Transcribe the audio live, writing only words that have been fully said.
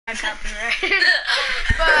Copyright.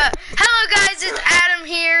 But hello guys, it's Adam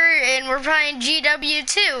here, and we're playing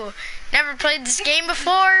GW2. Never played this game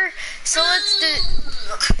before, so let's do.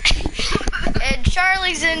 And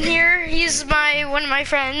Charlie's in here. He's one of my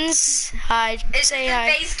friends. Hi. Say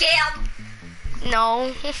hi. Face cam.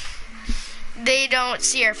 No, they don't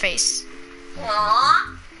see our face.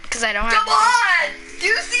 Aww. Because I don't have. Come on! Do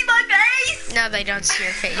you see my face? No, they don't see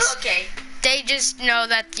your face. Okay. They just know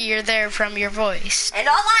that you're there from your voice. And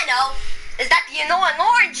all I know is that the annoying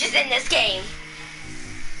orange is in this game.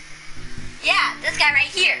 Yeah, this guy right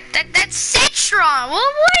here. That's Citron. Well, what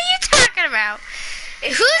are you talking about?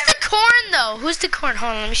 Who's the corn though? Who's the corn?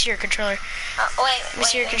 Hold on, let me see your controller. Let me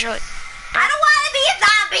see your controller. I don't want to be a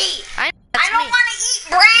zombie. I don't want to eat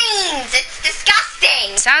brains. It's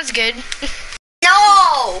disgusting. Sounds good.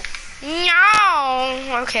 No.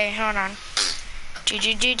 No. Okay, hold on. Do.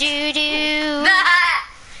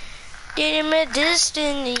 Get my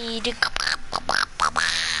destiny. I'm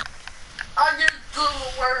just doing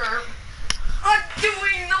the worm. I'm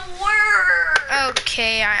doing the worm.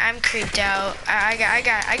 Okay, I'm creeped out. I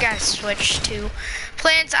got to switch to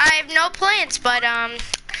plants. I have no plants, but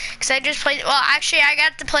because I just played. Well, actually, I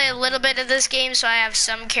got to play a little bit of this game, so I have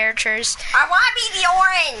some characters. I want to be the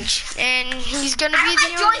orange. And he's gonna be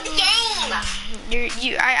the. Join the game.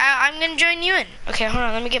 I'm gonna join you in. Okay, hold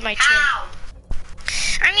on. Let me get my chair. How?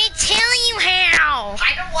 I'm gonna tell you how.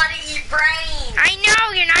 I don't want to eat brains. I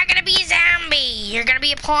know you're not gonna be a zombie. You're gonna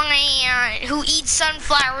be a plant who eats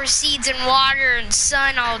sunflower seeds and water and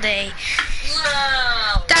sun all day.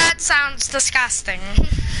 No. That sounds disgusting.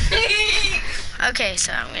 Okay,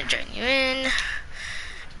 so I'm gonna join you in.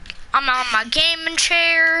 I'm on my gaming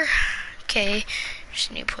chair. Okay,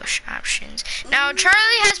 just new push options. Now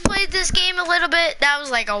Charlie has played this game a little bit. That was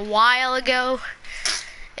like a while ago.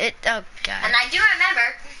 Oh god. And I do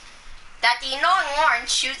remember that the annoying orange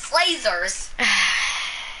shoots lasers.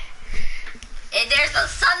 And there's a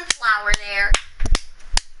sunflower there.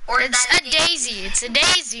 Or It's a daisy. It's a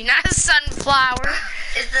daisy, not a sunflower.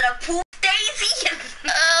 Is it a poop daisy?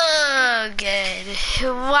 Oh, good.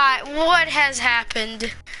 What has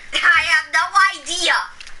happened? I have no idea.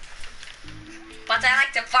 But I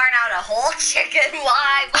like to fart out a whole chicken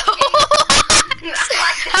live.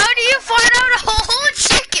 How do you fart out a whole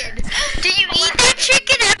chicken? Do you eat that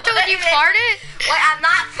chicken after when you fart it? Wait, I'm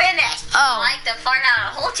not finished. Oh. I like to fart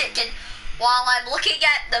out a whole chicken while I'm looking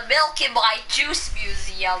at the milk in my juice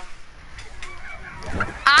museum.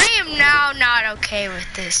 I am now not okay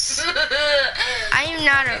with this. I am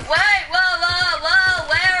not. Wait, whoa!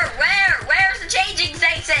 Where's the changing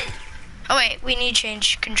station? Oh wait, we need to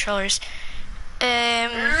change controllers.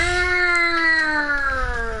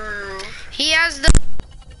 He has the.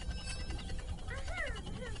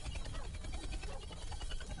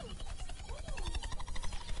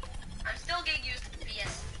 I'm still getting used to the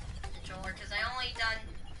PS controller because I only done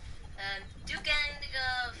Duke End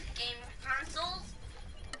of game consoles.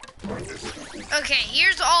 Okay,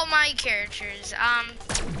 here's all my characters.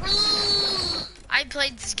 I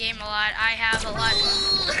played this game a lot. I have a lot.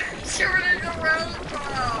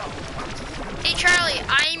 Hey Charlie,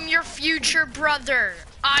 I'm your future brother.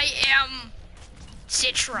 I am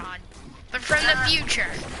Citron, but from the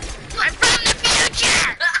future. I'm from the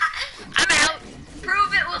future. I'm out.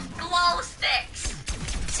 Prove it with glow sticks.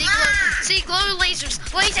 See glow lasers.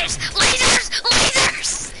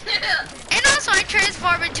 And also I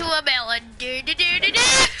transform into a melon. Melon!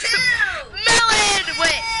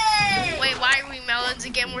 Wait, why are we melons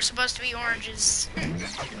again? We're supposed to be oranges.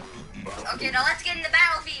 Okay, now let's get in the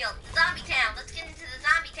battlefield. Zombie town. Let's get into the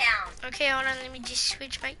zombie town. Okay, hold on, let me just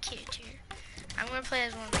switch my character. I'm gonna play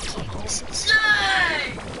as one of my characters.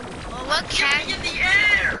 Yay! Well, what cat? In the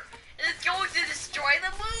air! It's going to destroy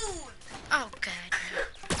the moon! Oh god.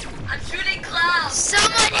 I'm shooting clouds!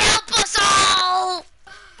 Someone help us all!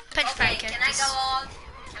 Okay, can I go on?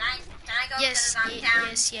 Can I go to the zombie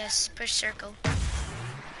town? Yes, push circle.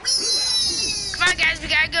 Come on guys, we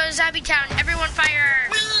gotta go to zombie town. Everyone fire!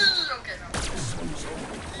 Okay, no.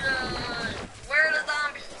 Where are the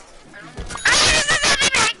zombies? There's a zombie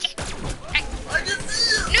back! I just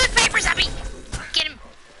see you! Newspaper zombie! Get him!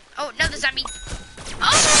 Oh, another zombie.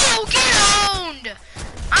 Oh, get owned!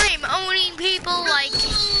 I'm owning people like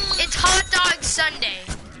it's Hot Dog Sunday.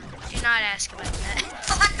 Do not ask about that.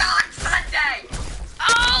 Hot Dog Sunday!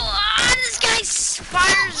 Oh, this guy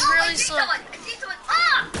fires really slow. I see someone!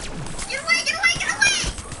 Ah! Get away!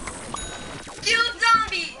 Kill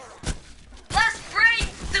zombies! Less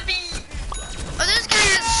brains to be eaten! Oh, this guy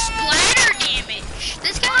has splatter damage.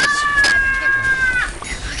 This guy has splatter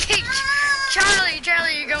damage. Okay,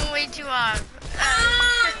 Charlie, you're going way too off.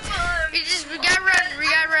 We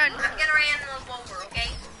gotta run.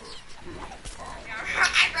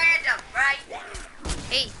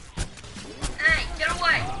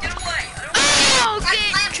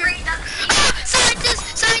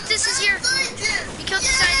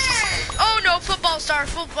 football star,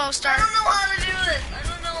 football star. I don't know how to do this. I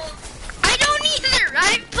don't know. I don't either. I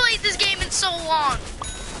haven't played this game in so long.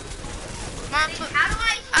 How do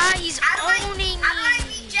I? He's How do owning me. How do I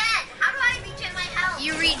regen? How do I regen my health?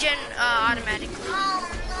 You regen automatically. Oh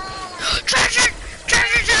no. Treasure!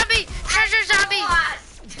 Treasure zombie! Treasure zombie!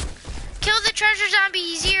 Lost. Kill the treasure zombie,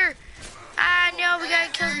 he's here. Ah, no, we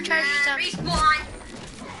gotta kill the treasure zombie. Respawn.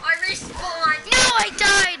 I respawn. No, I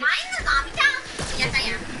died. Am I in the zombie town? Yes, I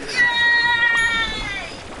am.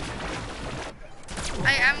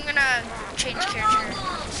 Yay! I'm gonna change character.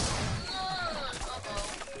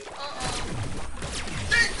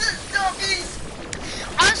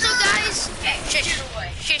 Also, guys, Get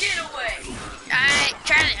away. Get away. Alright,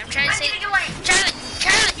 Charlie, I'm trying to say. Get away. Charlie,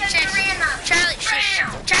 Get shush.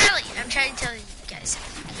 Charlie, I'm trying to tell you guys.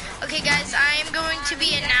 Okay, guys, I am going to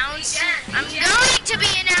be announcing.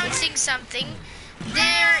 Something.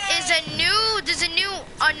 There's a new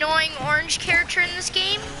annoying orange character in this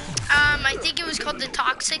game. I think it was called the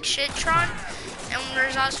Toxic Shitron. And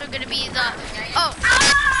there's also gonna be the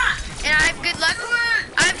and I have good luck.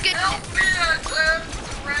 I have good.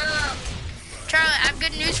 Charlie, I have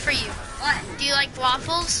good news for you. What? Do you like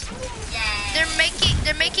waffles? Yeah.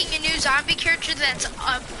 They're making a new zombie character that's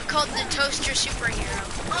called the Toaster Superhero.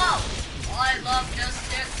 Oh, I love just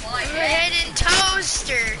stick my Hidden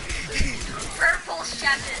Toaster. Purple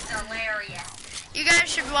chef is hilarious. You guys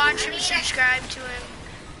should watch him, subscribe to him.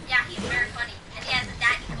 Yeah, he's very funny, and he has a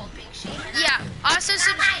daddy called Pink Sheep. Yeah. Also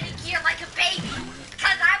I'm hiding here like a baby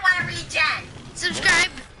because I want to regen. subscribe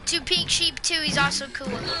to Pink Sheep too. He's also cool.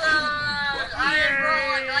 I am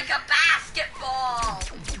rolling like a basketball.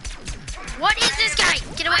 What is this guy?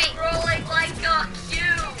 Get away. I'm rolling like a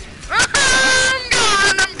cube. I'm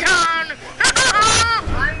gone.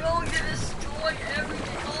 I'm going to destroy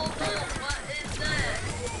everything. Oh no, what is that?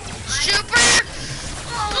 Super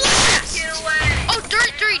blast. Get away. Oh,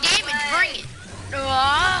 33 damage. Bring it.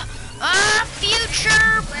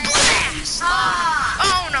 Future blast.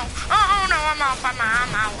 Oh no. Oh no. I'm out.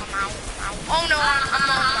 Oh no. I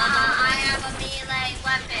have a melee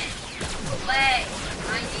weapon. Wait,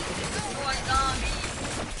 I need to destroy zombies.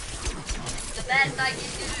 The best I can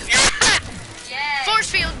do. Yeah. Force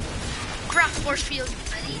field. Rock force field.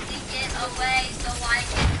 I need to get away so I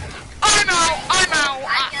can. I'm out. I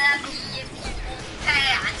can see people's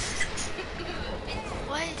pants.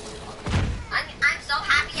 What? I'm so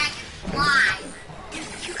happy I can fly.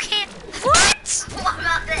 You can't. What? What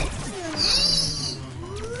about this?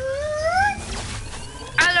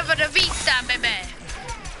 I love the vista, baby.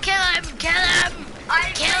 Kill him.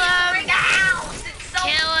 I Kill need to him. bring a house. It's so.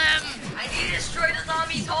 Kill him. I need to destroy the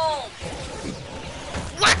zombies' home.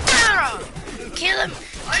 What the? Kill him.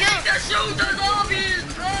 I need to shoot the zombies.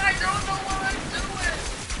 I don't know what I'm doing.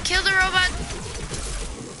 Kill the robot.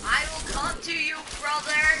 I will come to you,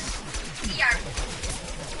 brothers. We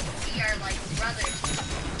are like brothers.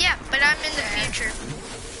 Yeah, but I'm in the future.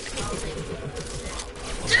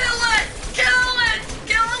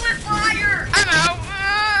 Kill it with fire. I'm out.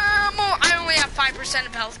 I only have 5%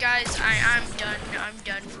 of health, guys. I'm done. I'm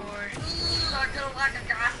done for.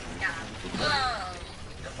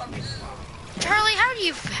 Charlie, how do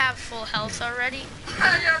you have full health already?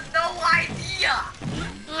 I have no idea.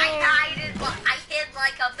 I hid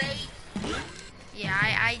like a baby. Yeah,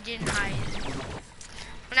 I didn't hide.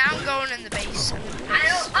 Now I'm going in the base.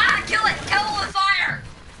 Kill it with fire.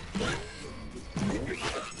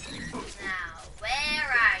 Now, where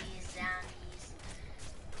are you, zombies?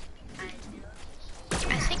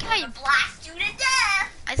 I think I blast you to death.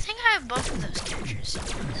 I think I have both of those characters.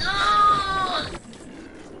 No.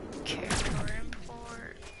 Character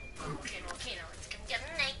import. Okay, now let's come get a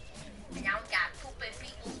night. And now we gotta poop in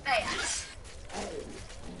people's pants.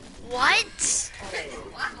 What?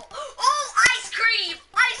 Oh, ice cream!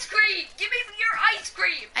 Ice cream! Give me your ice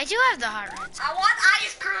cream! I do have the hot rods. I want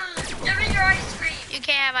ice cream! Give me your ice cream! You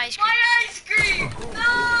can't have ice cream. My ice cream!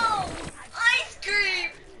 No! Ice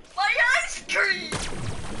cream! My ice cream!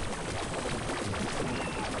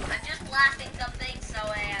 I'm just blasting something, so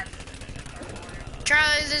I have...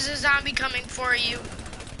 Charlie, there's a zombie coming for you.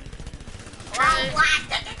 Charlie. Oh,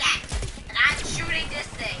 blast it! And I'm shooting this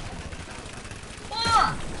thing.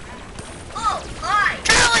 Oh! Oh, hi!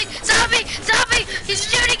 Charlie! Zombie! He's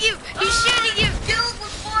shooting you! Kill it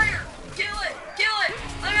with fire! Kill it!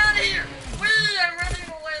 I'm out of here! I'm running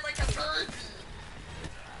away like a baby!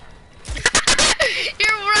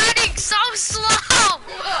 You're running so slow!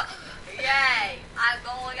 Yay! I'm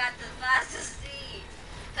going at the fastest speed.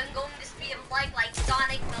 I'm going to speed of light like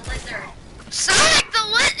Sonic the Lizard.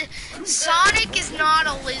 Sonic is not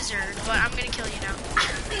a lizard, but I'm gonna kill you now.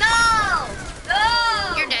 No!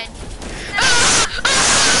 You're dead.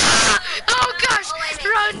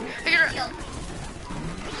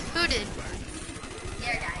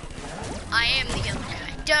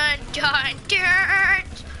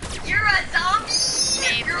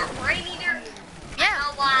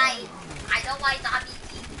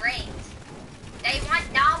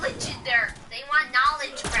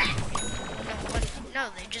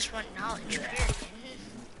 just want knowledge, period.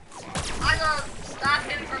 I'm gonna stop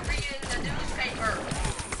him from reading the newspaper.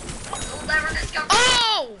 He'll never discover.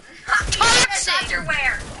 Oh! He's in his Toxic!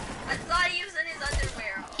 underwear. I thought he was in his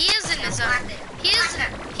underwear. He is in his underwear. He is in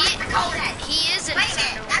his Wait a minute,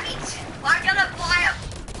 underwear. that means I'm gonna buy a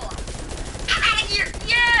book. I'm out of here.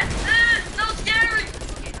 Yeah! So scary!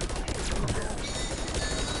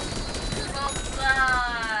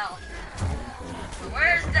 Well,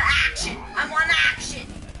 where's the action? I want action.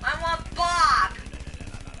 I want Bob.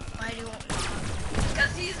 Why do you want...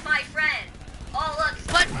 Because he's my friend. Oh, look.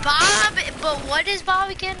 But what is Bob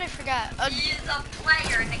again? I forgot. He's a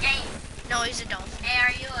player in the game. No, he's a dolphin. Hey,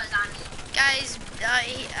 are you a zombie? Guys,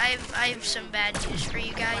 I have some bad news for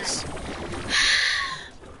you guys. You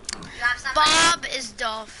have something? Bob is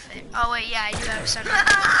dolphin. Oh wait, yeah, I do have a sunburn.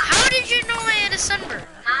 How did you know I had a sunburn?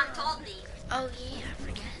 Mom told me. Oh yeah, I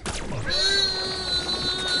forget.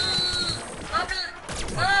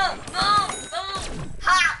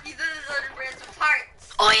 Ha! He's in his underwear with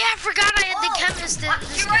hearts. Oh yeah, I forgot I had the chemist in A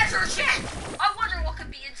this. treasure chest. I wonder what could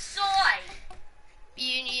be inside.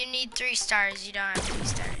 You need 3 stars. You don't have 3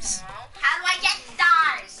 stars. How do I get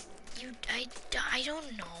stars? I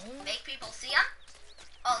don't know. Make people see them?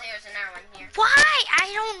 Oh, here's another one here. Why?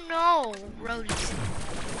 I don't know. Roadies.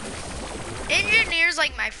 Engineer's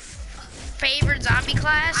like my favorite zombie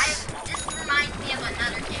class. This reminds me of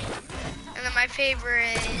another game. And then my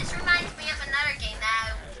favorite. This reminds me of another game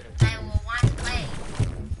that I will want to play.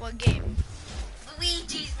 What game?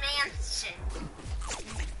 Luigi's Mansion.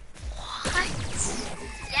 What?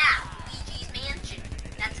 Yeah, Luigi's Mansion.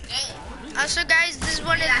 That's a game. Also, guys, this is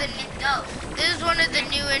one of the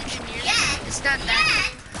new engineers. Yeah. It's not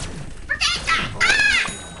that. Forget that.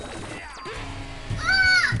 Oh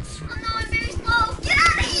no, I'm very slow. Get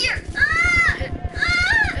out of here.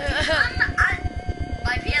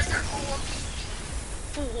 My pants are full of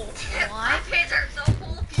Fool. pee-pee. My What? pants are so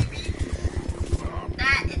full of pee-pee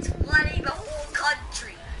that it's flooding the whole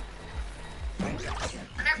country. I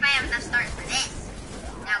wonder if I have enough stars for this.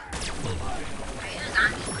 No. Are you a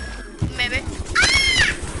zombie? Maybe.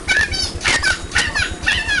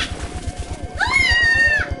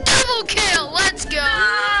 Double kill. Let's go. No.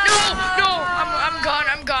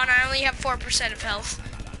 I'm gone. I only have 4% of health.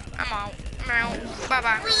 I'm out. Bye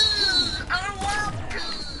bye. I love poo.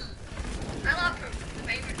 I love poo.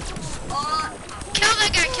 Favorite. Oh. Kill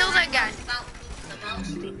that guy. Kill that guy. About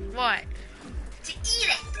poop the most. What? To eat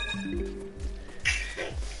it.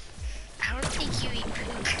 I don't think you eat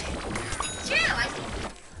poop. It's true. I think.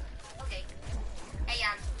 Okay. Hey,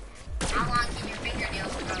 how long can your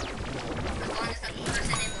fingernails grow? As long as the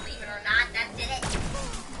person didn't believe it or not, that's it.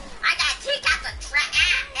 I gotta take out the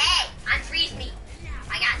trash. Hey, unfreeze me.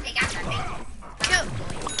 I gotta take out the thing.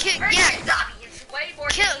 Yeah. Zombie is way more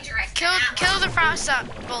dangerous. Kill the frost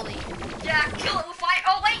bully. Yeah, kill it with fire.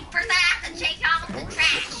 Oh wait, first I have to take out the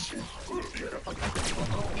trash.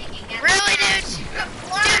 Really,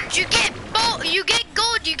 dude? Dude, you get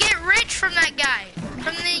gold. You get rich from that guy,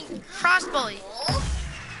 from the frost bully.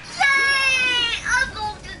 Yay! I'm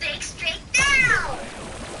going to dig straight down.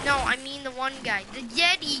 No, I mean the one guy, the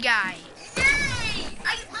Yeti guy. Yay!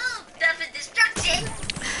 I love death and destruction.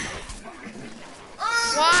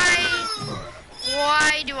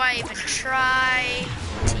 Why do I even try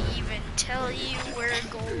to even tell you where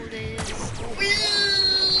gold is?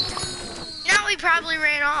 Now we probably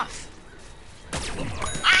ran off. I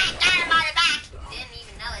got him on the back. Didn't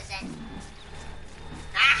even notice it.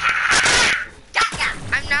 Gotcha.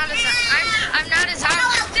 I'm not a zombie.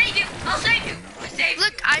 Oh, I'll save you. I'll save you. I saved you.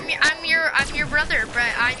 Look, I'm your brother,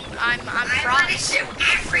 but I'm I Frost. want to shoot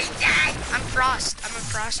every day. I'm Frost. I'm a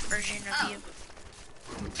Frost version of you.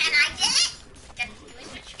 Can I get it? Can we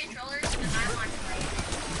switch controllers? Because I want to play it.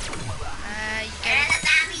 You And get the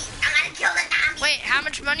zombie. I'm gonna kill the zombie. it. Wait, how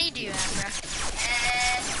much money do you have, bruh?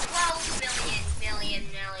 12 million,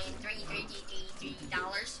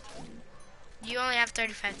 $3 You only have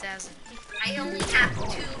 35,000. I only have 2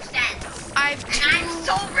 cents. I have And I'm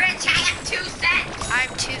so rich, I have 2 cents. I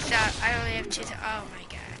have 2,000. I only have 2,000. Oh my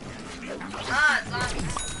god.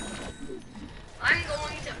 Zombies. I'm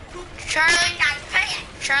going to poop. Charlie, Pay it.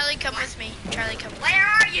 Charlie, come with me. Charlie, come with me. Where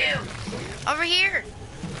are you? Over here.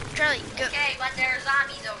 Charlie, go. Okay, but there are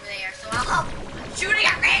zombies over there, so I'll I'm shooting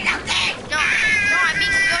at random things. No, I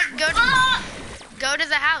mean go to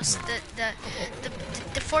the house,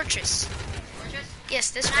 the fortress. Fortress?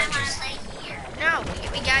 Yes, this I want to fortress. play here. No,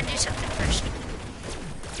 we gotta do something first.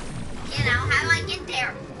 You know, how do I get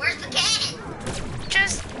there? Where's the cannon?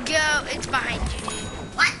 Just go. It's behind you, dude.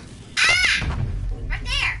 What? Ah! Right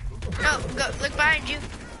there. No, go. Look behind you.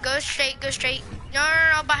 Go straight. Go straight.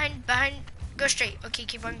 No, behind. Go straight. Okay,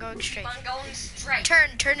 keep on going straight. I'm going straight.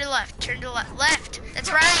 Turn to left. Turn to left. Left.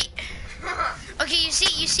 That's right. Okay, you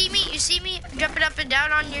see me jumping up and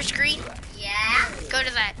down on your screen? Yeah. Go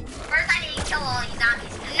to that. First I need to kill all these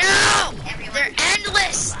zombies. No! Everyone. They're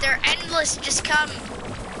endless. They're endless. Just come.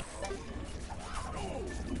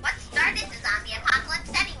 What started the zombie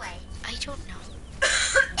apocalypse anyway? I don't know.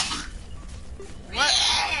 What?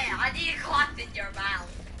 Yeah, I need a cloth in your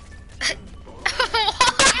mouth.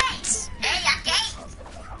 What? Hey, a gate.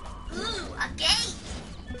 Ooh, a gate.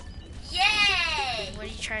 Yay. What are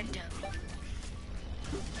you trying to do?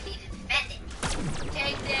 We need to defend it.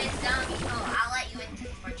 Take this zombie. Oh, I'll let you into the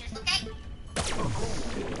fortress, okay?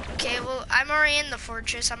 Okay, well, I'm already in the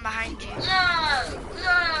fortress. I'm behind you.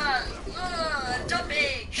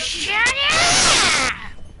 Jumping. Shut up!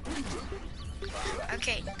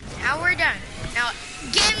 Okay, now we're done. Now,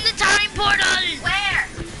 get in the time portal! Where?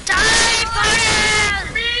 Time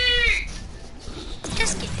portal! Me.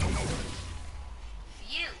 Just get in.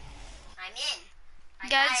 You. I'm in. I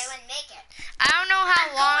Guys, thought I wouldn't make it. I don't know how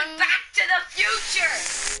I'm long... going back to the future.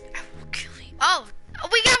 I will kill you. Oh,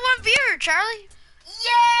 we got one viewer, Charlie.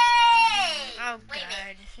 Yay! Oh, Wait a God.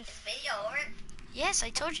 minute. Is the video over? Yes, I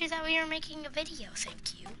told you that we were making a video.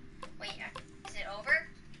 Thank you. Wait, is it over?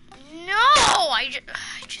 No, I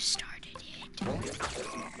just started it.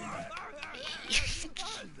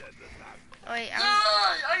 Wait,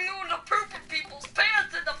 I'm going to poop in people's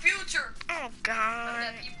pants in the future. oh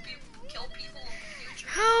God. People kill people in the future.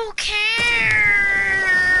 Who cares?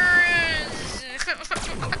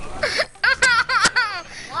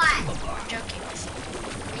 What? I'm joking.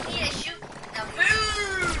 We need to shoot the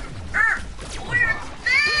moon, Earth, or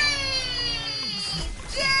space.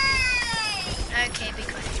 Yay! Okay, be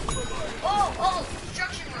quiet. Oh,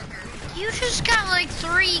 construction worker. You just got like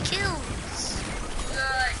 3 kills.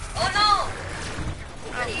 Good. Oh no!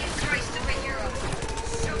 I need to destroy superhero.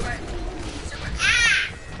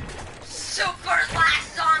 Super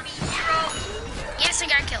last zombie hero. Yes, I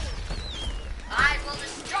got killed. I will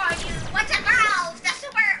destroy you. What's a girl? The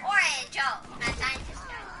super orange. Oh, not scientist.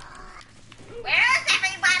 Where's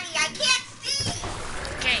everybody? I can't see.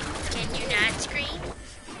 Okay, can you not scream?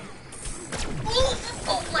 Ooh,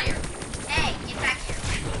 football player. Hey, get back here.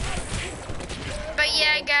 But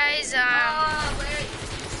yeah, guys, Where?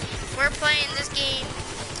 we're playing this game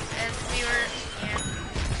as we were, yeah.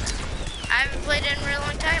 I haven't played it in a real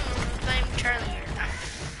long time. We're playing with Charlie.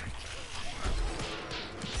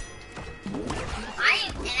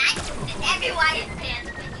 Everyone is fans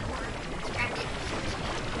when you were distracted.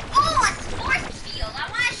 Oh, a sports field. I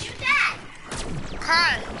want to shoot that.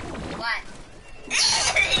 Huh? What? You're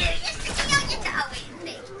sticking out your toe.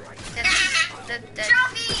 Wait,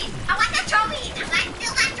 trophy. I want the trophy. I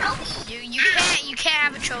still got trophy. You can't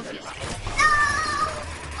have a trophy. No!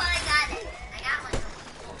 Well, I got it. I got one.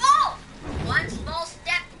 Oh! One small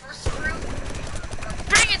step for Screw.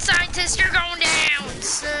 Bring it, scientist. You're going down,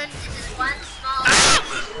 son. This is one small Ah!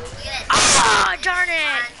 Look at this. Oh, darn it.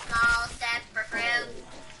 One small step for fruit.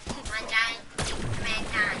 One giant leap for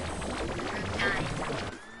mankind. Fruit time.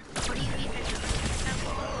 What are you even doing?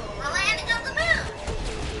 We're landing on the moon.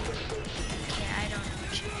 Yeah, I don't know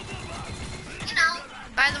what you You know,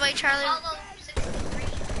 By the way, Charlie, Apollo 63.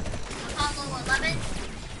 Apollo 11.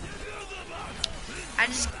 I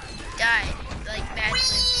just died, like, badly.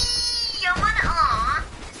 Whee! I wanna, aw.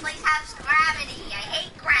 This place has gravity. I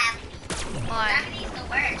hate gravity. Why? Gravity's the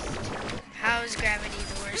worst. How is gravity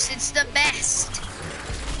the worst? It's the best.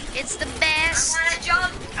 It's the best. I wanna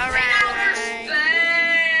jump All in outer right.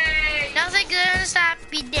 space. Nothing gonna stop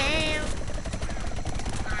me down.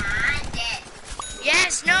 I'm dead.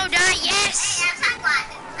 Yes, no, die, Hey, yes. I have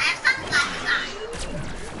sunglasses. I have sunglasses on.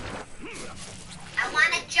 I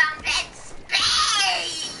wanna jump in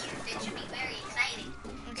space. It should be very exciting.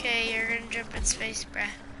 Okay, you're gonna jump in space, bruh.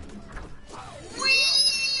 Whee!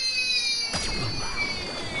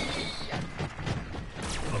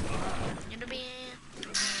 It'll be...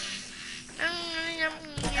 I'm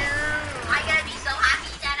gonna be so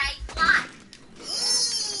happy that I fly.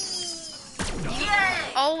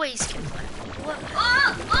 Yay! Always can fly. What?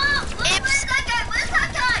 Where's that guy? Where's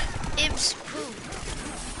that guy? Ibs poo.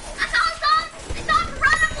 I saw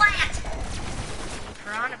piranha plant.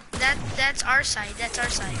 Piranha. That's our side. That's our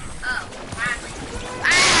side. Oh, piranha plant.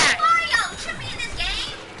 Ah! Mario should be in this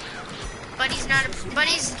game. But he's not a. But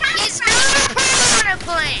he's not a piranha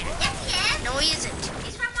plant. Yes, he is. No, he isn't.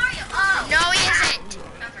 He's from Mario. Oh. No, he isn't.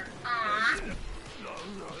 Aw.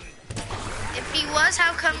 If he was,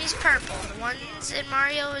 how come he's purple? The ones in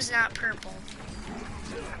Mario is not purple.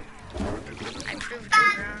 I proved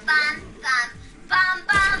it wrong. Bum, bum, bum, bum,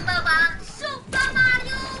 bum, bum, bum. Super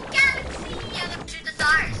Mario Galaxy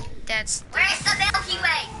that's... Where's the Milky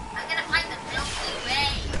Way? I'm gonna find the Milky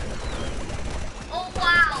Way. Oh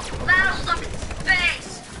wow, battles up in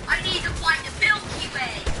space. I need to find the Milky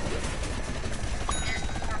Way. There's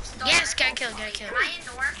the warp star. Yes, gotta kill, gotta kill. Am I in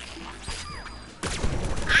door?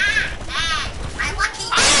 Ah, my lucky.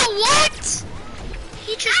 Oh, what?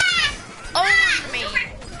 He just owned me.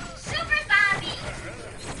 Super zombie.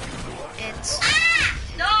 It's...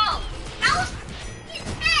 No. That was.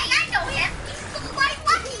 Hey, I know him. He's my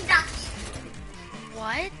Lucky Ducky.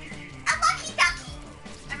 What? A Lucky Ducky.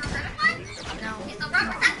 Ever heard of one? No. He's the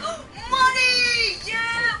rubber duck. Money!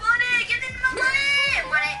 Yeah, money! Get in the money!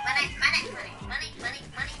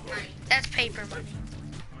 Money. That's paper money.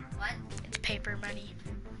 What? It's paper money.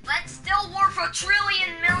 Let's still worth $1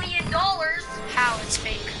 trillion million. How it's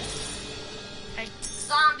fake.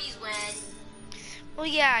 Zombies win. Well,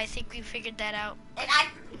 yeah, I think we figured that out. And I'm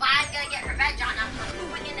gonna get revenge on them for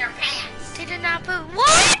pooping in their pants. They did not put...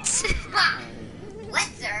 What? Huh.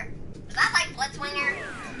 Blitzer? Is that like Blitzwinger?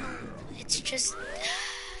 It's just...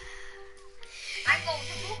 I'm going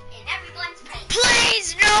to poop in everyone's pants.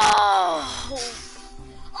 Please, no!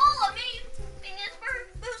 All of me is for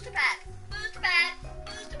booster pack. Booster pack.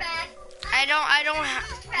 Booster pack. I don't have...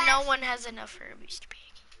 No one has enough for a booster pack.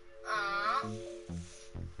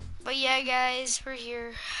 But yeah, guys, we're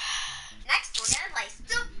here. Next, we're gonna play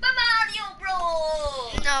Super Mario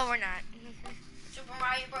Bros. No, we're not. Super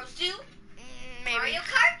Mario Bros. 2? Maybe. Mario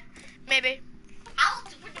Kart? Maybe. How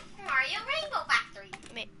Super Mario Rainbow Factory?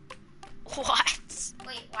 What?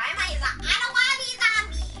 Wait, why am I a zombie? I don't want to be a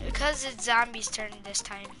zombie. Because it's zombies' turn this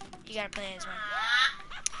time. You gotta play as one.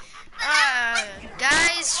 Ah.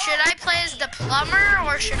 Guys, should I play as the plumber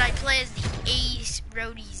or should I play as the Ace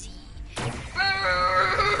Roadie Z?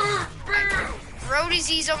 Roadie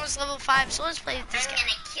Z's almost level 5, so let's play with this I'm guy.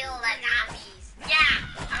 gonna kill the zombies. Yeah,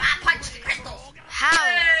 I'm gonna punch the crystals. How?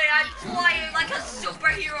 Hey, I'm flying like a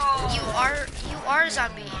superhero. You are a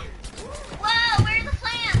zombie. Whoa, where are the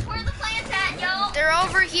plants? Where are the plants at, yo? They're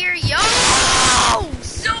over here, yo!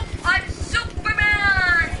 I'm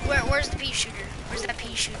Superman. Where's the pea shooter? Where's that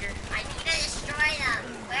pea shooter? I need to destroy them.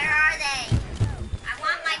 Where are they? I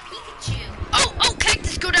want my Pikachu. Oh,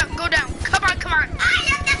 cactus, go down. Come on. I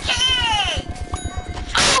am the king.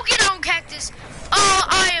 Oh, get on, cactus. Oh,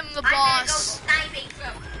 I am the boss. I'm gonna go sniping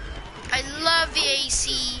from. I love the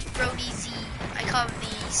AC Roadie Z. I call him the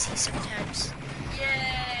AC sometimes.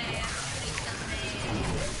 Yay.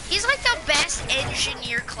 He's like the best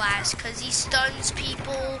engineer class because he stuns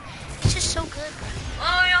people. He's just so good.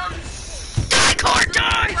 I am. Die, car,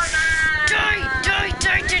 die!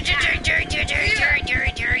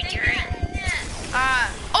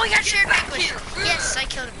 Oh, he got shared vanquish. Yes, I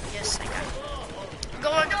killed him. Yes, I got him. We're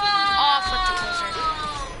going off with the kills right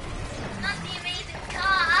now. Not the amazing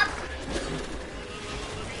cop.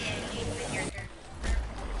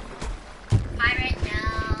 Pirate, no.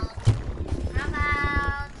 How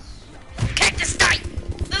about... Cactus, die!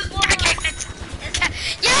 Cactus!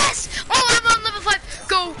 Yes! Oh, I'm on level 5.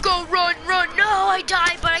 Go, run. No, I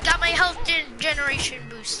died, but I got my health generation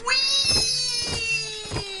boost.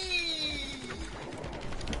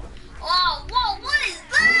 Oh, whoa, what is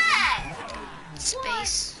that?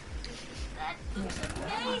 Space. That looks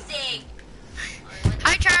amazing.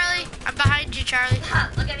 Hi, Charlie. I'm behind you, Charlie.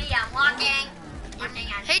 Look at me, I'm walking.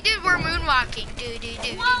 Hey, dude, we're moonwalking. Do.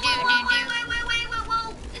 Whoa.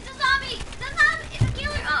 It's a zombie. It's a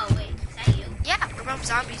killer. Oh, wait. Is that you? Yeah, we're both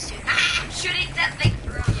zombies, dude. I'm shooting that thing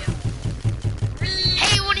through you.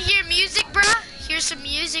 Hey, you want to hear music, bruh? Here's some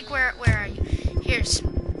music. Where are you?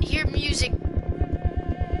 Hear music. I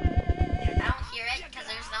don't hear it because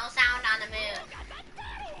there's no sound on the moon.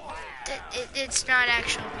 It's not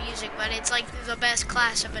actual music, but it's like the best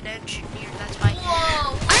class of an engineer. That's why.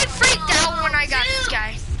 Whoa. I freaked out when I got this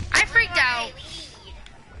guy. I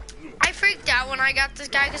freaked out when I got this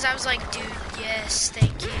guy because I was like, dude, yes,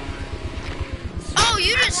 thank you. Oh,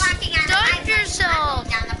 you just stunned yourself.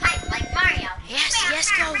 Down the pipe like Mario. Yes,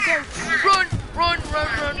 go. Run. I'm gonna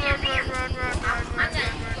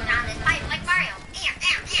go down this pipe like Mario.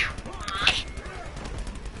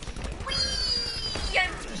 Whee!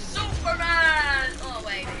 I'm Superman! Oh,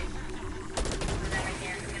 wait. Put that right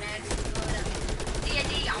there. I'm gonna explode it.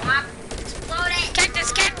 D&D, I want to explode it.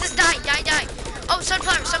 Cactus, die. Oh,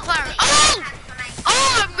 sunflower.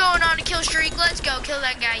 Oh, I'm going on a kill streak. Let's go, kill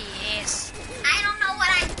that guy. Yes. I don't know what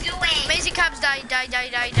I'm doing. Amazing Cubs, die. Dude,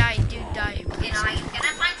 die. You know, I'm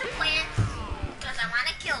gonna find some plants because I want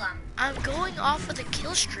to kill them. I'm going off with a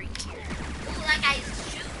kill streak here. Ooh, that guy's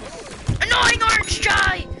shooting. Annoying orange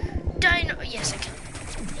guy! Die. Yes, I killed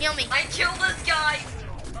him. Heal me. I killed this guy.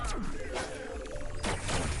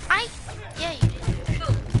 Yeah, you did.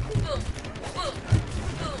 Boom.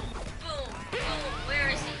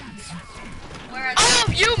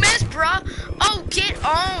 bruh. Oh, get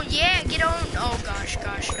on. Yeah, get on. Oh, gosh,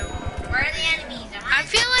 no. Where are the enemies? I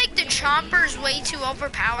feel like the chomper's way too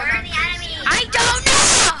overpowered. Where are the enemies? I don't know.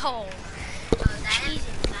 Oh, that is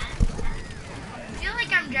I feel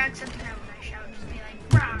like I'm Jacksepticeye when I shout. Just be like,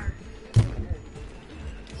 rawr.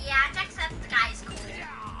 Yeah, Jacksepticeye's cool.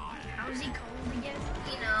 How is he cold again?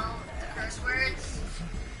 You know, the curse words.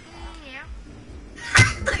 Yeah.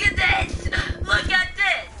 Look at this! Look at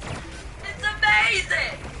this! It's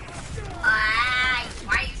amazing! Why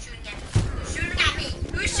are you shooting at me? Who's shooting at me?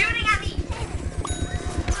 Who's shooting at me?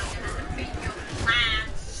 I'm gonna beat your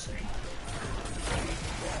plants.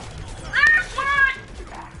 There's one!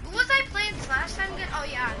 What was I playing this last time again? Oh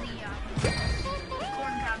yeah, the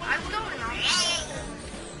corn cob. I'm going on.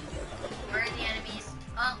 Where are the enemies?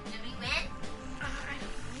 Oh, did we win? I don't know.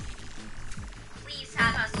 Please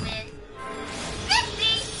have us win.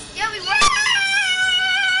 50! Yeah, we won.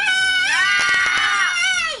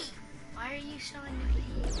 Yay! Why are you so into me?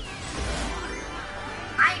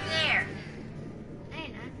 I'm there. Hey,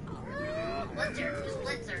 not. Blitzer. Who's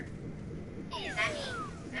Blitzer? Hey, is that me?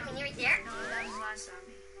 Is that me right there? No, that was last time.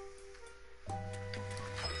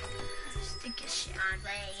 Stick a shit. I'm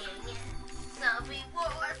playing Zombie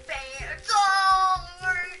Warfare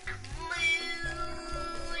Sword Moon.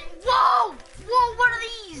 Whoa! Whoa, what are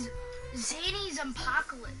these? Zany's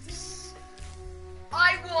Apocalypse.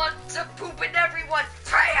 I want to poop in everyone's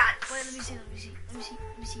pants. Wait, let me see.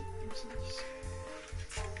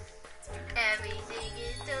 Everything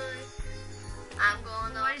is done. I'm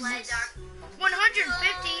gonna What is play this? Dark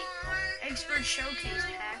 150 Expert Showcase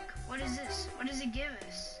Pack. What is this? What does it give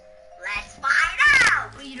us? Let's find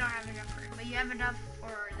out. Well, you don't have enough for it, but you have enough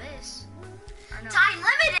for this. Or no? Time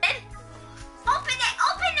limited. Open it.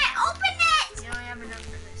 Open it. Open it. You don't have enough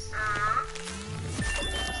for this.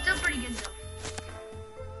 Still pretty good though.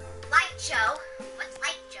 Light show. What's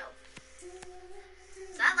light show?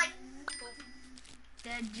 Is that like poop?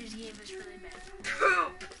 That just gave us really bad.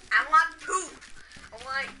 Poop. I want poop.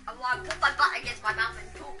 I want poop my butt against my mouth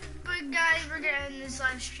and poop. But guys, we're gonna end this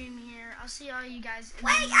live stream here. I'll see all you guys in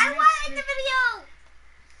Wait, the I next want to end the video.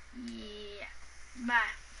 Yeah.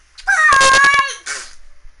 Bye. Bye.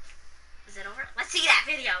 Is it over? Let's see that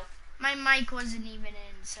video. My mic wasn't even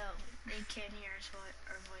in, so they can't hear us what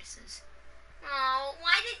our voices. Oh,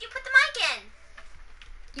 why did you put the mic in?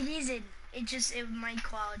 It isn't. My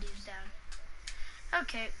quality is down.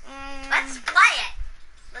 Okay. Let's play it.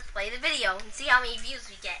 Let's play the video and see how many views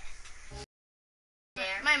we get.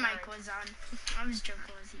 There. My mic was on. I was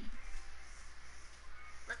joking with you.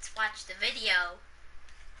 Let's watch the video.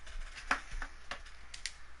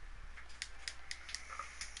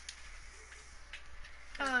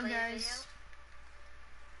 Hello Play the guys. video.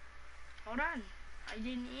 Hold on. I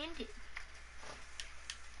didn't end it.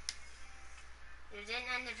 You didn't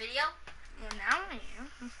end the video? Well, now I am.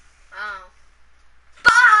 Oh.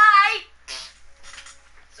 Bye!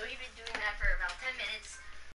 So we've been doing that for about 10 minutes.